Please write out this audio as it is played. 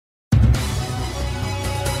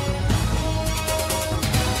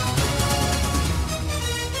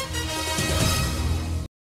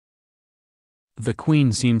The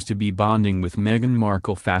Queen seems to be bonding with Meghan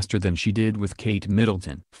Markle faster than she did with Kate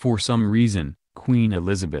Middleton. For some reason, Queen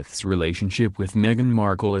Elizabeth's relationship with Meghan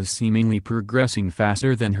Markle is seemingly progressing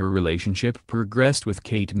faster than her relationship progressed with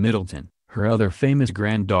Kate Middleton, her other famous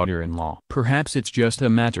granddaughter-in-law. Perhaps it's just a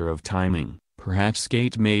matter of timing. Perhaps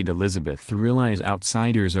Kate made Elizabeth realize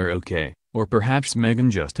outsiders are okay, or perhaps Meghan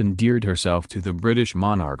just endeared herself to the British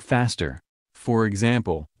monarch faster. For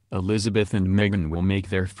example, Elizabeth and Meghan will make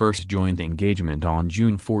their first joint engagement on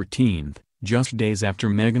June 14, just days after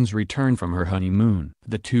Meghan's return from her honeymoon.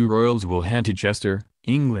 The two royals will head to Chester,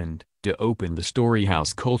 England, to open the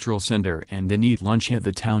Storyhouse Cultural Centre and then eat lunch at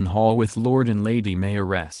the Town Hall with Lord and Lady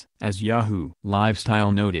Mayoress. As Yahoo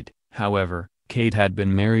Lifestyle noted, however, Kate had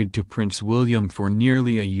been married to Prince William for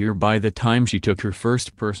nearly a year by the time she took her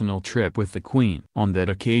first personal trip with the Queen. On that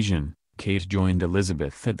occasion, Kate joined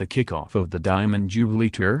Elizabeth at the kickoff of the Diamond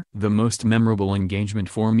Jubilee Tour. "The most memorable engagement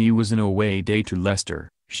for me was an away day to Leicester,"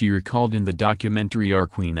 she recalled in the documentary Our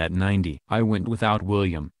Queen at 90. "I went without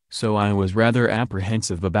William, so I was rather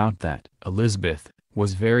apprehensive about that." Elizabeth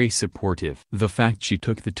was very supportive. "The fact she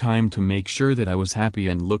took the time to make sure that I was happy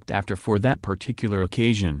and looked after for that particular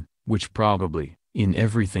occasion, which probably, in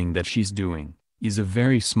everything that she's doing, is a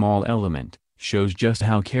very small element, shows just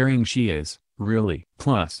how caring she is, really."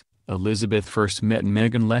 Plus, Elizabeth first met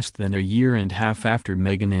Meghan less than a year and a half after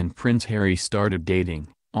Meghan and Prince Harry started dating,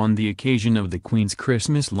 on the occasion of the Queen's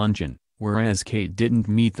Christmas luncheon, whereas Kate didn't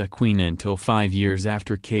meet the Queen until 5 years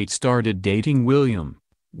after Kate started dating William,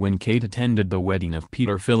 when Kate attended the wedding of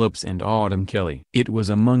Peter Phillips and Autumn Kelly. "It was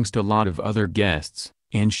amongst a lot of other guests,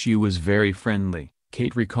 and she was very friendly,"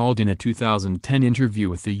 Kate recalled in a 2010 interview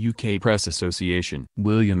with the UK Press Association.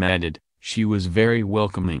 William added, "She was very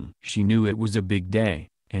welcoming. She knew it was a big day,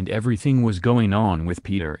 and everything was going on with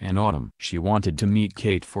Peter and Autumn. She wanted to meet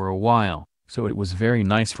Kate for a while, so it was very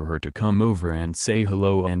nice for her to come over and say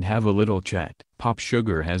hello and have a little chat." Pop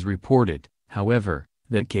Sugar has reported, however,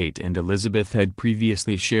 that Kate and Elizabeth had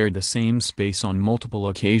previously shared the same space on multiple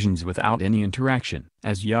occasions without any interaction.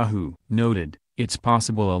 As Yahoo noted, it's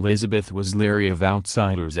possible Elizabeth was leery of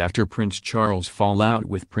outsiders after Prince Charles' fallout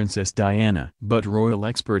with Princess Diana. But royal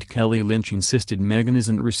expert Kelly Lynch insisted Meghan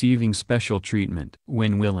isn't receiving special treatment.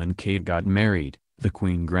 When Will and Kate got married, the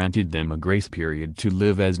Queen granted them a grace period to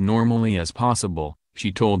live as normally as possible,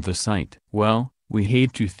 she told the site. "Well, we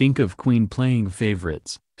hate to think of Queen playing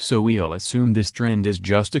favorites, so we'll assume this trend is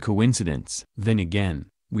just a coincidence. Then again,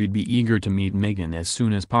 we'd be eager to meet Meghan as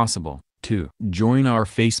soon as possible." 2. Join our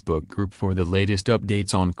Facebook group for the latest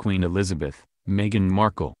updates on Queen Elizabeth, Meghan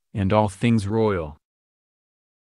Markle, and all things royal.